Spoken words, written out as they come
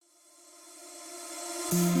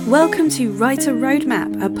Welcome to Writer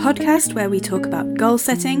Roadmap, a podcast where we talk about goal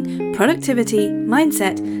setting, productivity,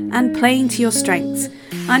 mindset, and playing to your strengths.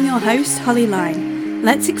 I'm your host, Holly Line.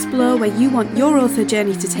 Let's explore where you want your author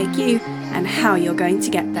journey to take you and how you're going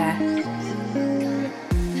to get there.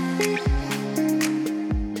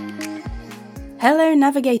 Hello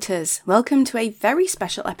navigators, welcome to a very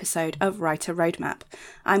special episode of Writer Roadmap.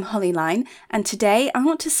 I'm Holly Line, and today I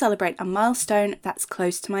want to celebrate a milestone that's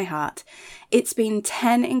close to my heart. It's been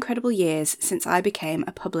 10 incredible years since I became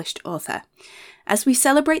a published author. As we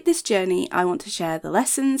celebrate this journey, I want to share the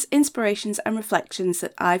lessons, inspirations and reflections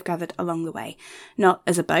that I've gathered along the way, not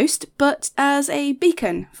as a boast, but as a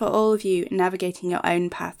beacon for all of you navigating your own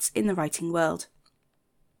paths in the writing world.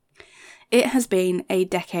 It has been a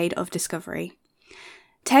decade of discovery.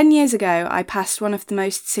 10 years ago, I passed one of the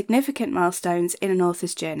most significant milestones in an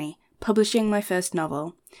author's journey, publishing my first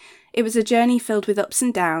novel. It was a journey filled with ups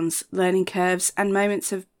and downs, learning curves, and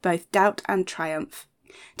moments of both doubt and triumph.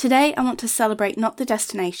 Today, I want to celebrate not the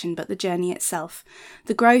destination, but the journey itself,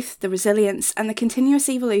 the growth, the resilience, and the continuous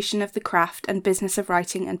evolution of the craft and business of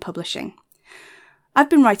writing and publishing.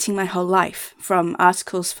 I've been writing my whole life, from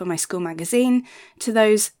articles for my school magazine to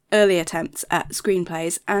those early attempts at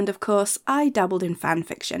screenplays, and of course, I dabbled in fan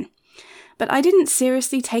fiction. But I didn't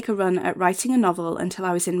seriously take a run at writing a novel until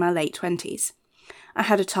I was in my late 20s. I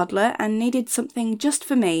had a toddler and needed something just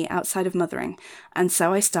for me outside of mothering, and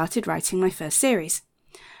so I started writing my first series.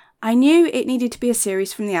 I knew it needed to be a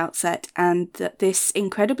series from the outset, and that this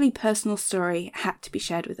incredibly personal story had to be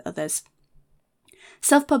shared with others.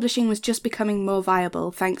 Self-publishing was just becoming more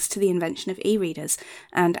viable thanks to the invention of e-readers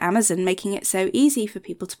and Amazon making it so easy for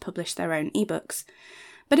people to publish their own ebooks.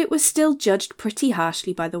 But it was still judged pretty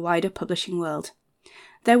harshly by the wider publishing world.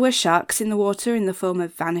 There were sharks in the water in the form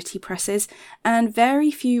of vanity presses and very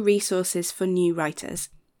few resources for new writers.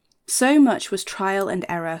 So much was trial and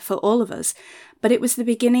error for all of us, but it was the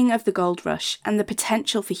beginning of the gold rush and the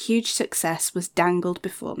potential for huge success was dangled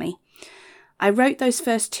before me. I wrote those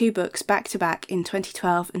first two books back-to-back in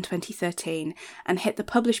 2012 and 2013 and hit the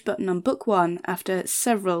publish button on book one after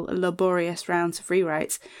several laborious rounds of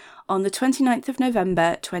rewrites on the 29th of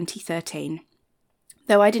November 2013,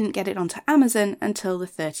 though I didn't get it onto Amazon until the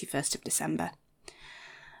 31st of December.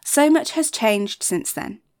 So much has changed since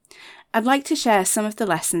then. I'd like to share some of the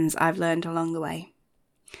lessons I've learned along the way.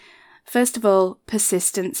 First of all,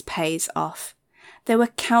 persistence pays off. There were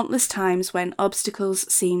countless times when obstacles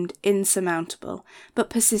seemed insurmountable,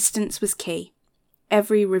 but persistence was key.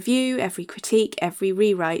 Every review, every critique, every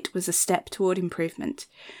rewrite was a step toward improvement.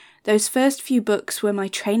 Those first few books were my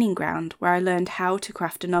training ground where I learned how to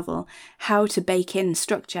craft a novel, how to bake in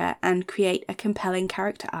structure, and create a compelling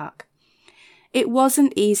character arc. It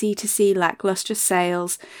wasn't easy to see lackluster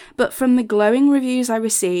sales, but from the glowing reviews I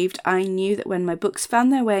received, I knew that when my books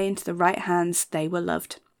found their way into the right hands, they were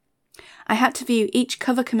loved. I had to view each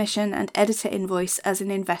cover commission and editor invoice as an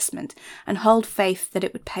investment and hold faith that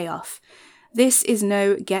it would pay off. This is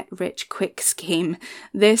no get-rich-quick scheme.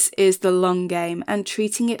 This is the long game, and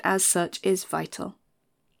treating it as such is vital.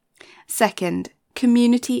 Second,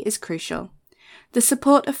 community is crucial. The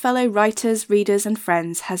support of fellow writers, readers, and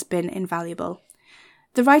friends has been invaluable.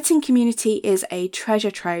 The writing community is a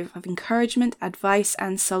treasure trove of encouragement, advice,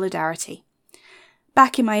 and solidarity.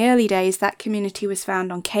 Back in my early days, that community was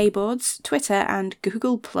found on Kboards, Twitter, and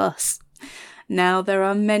Google+. Now there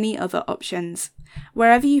are many other options.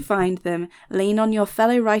 Wherever you find them, lean on your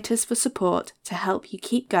fellow writers for support to help you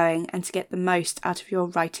keep going and to get the most out of your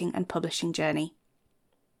writing and publishing journey.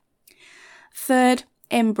 Third,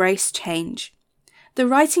 embrace change. The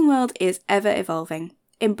writing world is ever evolving.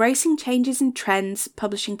 Embracing changes in trends,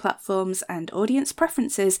 publishing platforms, and audience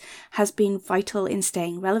preferences has been vital in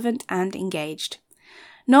staying relevant and engaged.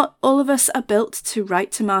 Not all of us are built to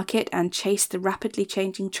write to market and chase the rapidly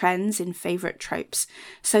changing trends in favourite tropes,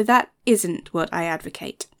 so that isn't what I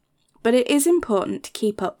advocate. But it is important to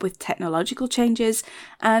keep up with technological changes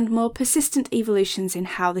and more persistent evolutions in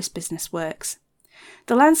how this business works.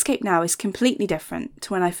 The landscape now is completely different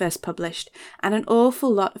to when I first published, and an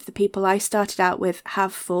awful lot of the people I started out with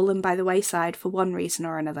have fallen by the wayside for one reason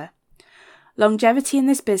or another. Longevity in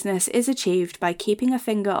this business is achieved by keeping a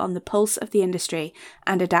finger on the pulse of the industry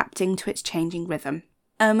and adapting to its changing rhythm.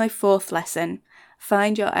 And my fourth lesson,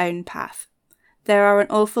 find your own path. There are an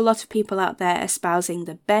awful lot of people out there espousing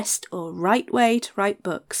the best or right way to write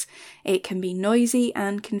books. It can be noisy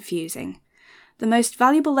and confusing. The most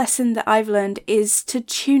valuable lesson that I've learned is to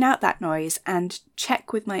tune out that noise and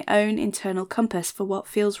check with my own internal compass for what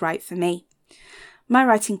feels right for me. My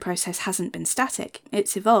writing process hasn't been static,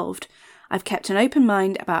 it's evolved. I've kept an open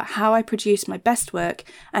mind about how I produce my best work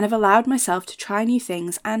and have allowed myself to try new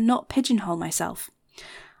things and not pigeonhole myself.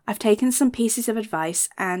 I've taken some pieces of advice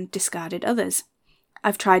and discarded others.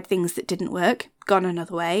 I've tried things that didn't work, gone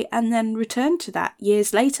another way, and then returned to that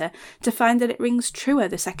years later to find that it rings truer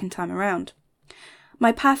the second time around.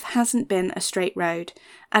 My path hasn't been a straight road,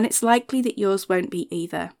 and it's likely that yours won't be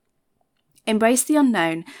either. Embrace the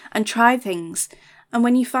unknown and try things, and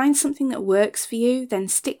when you find something that works for you, then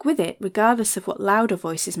stick with it regardless of what louder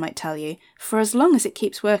voices might tell you, for as long as it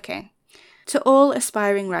keeps working. To all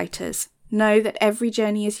aspiring writers, know that every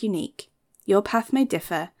journey is unique. Your path may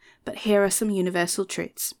differ, but here are some universal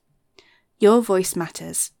truths. Your voice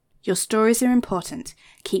matters. Your stories are important.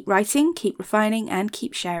 Keep writing, keep refining, and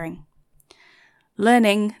keep sharing.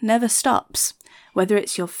 Learning never stops. Whether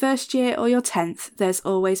it's your first year or your 10th, there's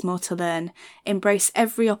always more to learn. Embrace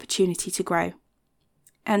every opportunity to grow.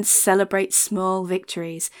 And celebrate small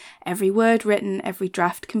victories. Every word written, every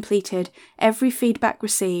draft completed, every feedback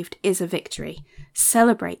received is a victory.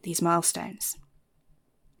 Celebrate these milestones.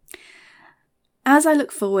 As I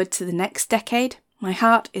look forward to the next decade, my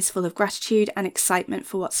heart is full of gratitude and excitement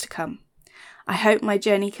for what's to come. I hope my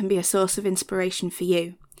journey can be a source of inspiration for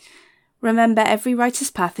you. Remember, every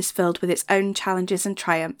writer's path is filled with its own challenges and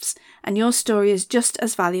triumphs, and your story is just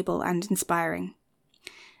as valuable and inspiring.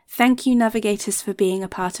 Thank you, navigators, for being a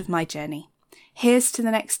part of my journey. Here's to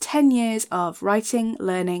the next 10 years of writing,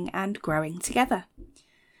 learning, and growing together.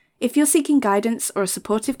 If you're seeking guidance or a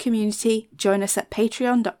supportive community, join us at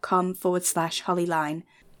patreon.com/Hollyline.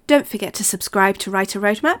 Don't forget to subscribe to Writer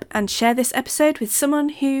Roadmap and share this episode with someone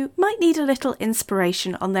who might need a little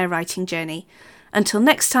inspiration on their writing journey. Until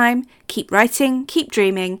next time, keep writing, keep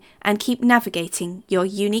dreaming, and keep navigating your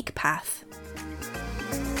unique path.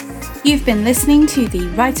 You've been listening to the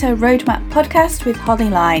Writer Roadmap podcast with Holly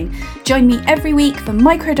Line. Join me every week for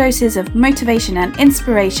microdoses of motivation and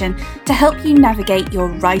inspiration to help you navigate your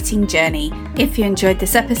writing journey. If you enjoyed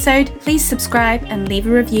this episode, please subscribe and leave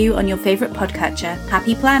a review on your favourite podcatcher.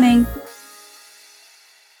 Happy planning!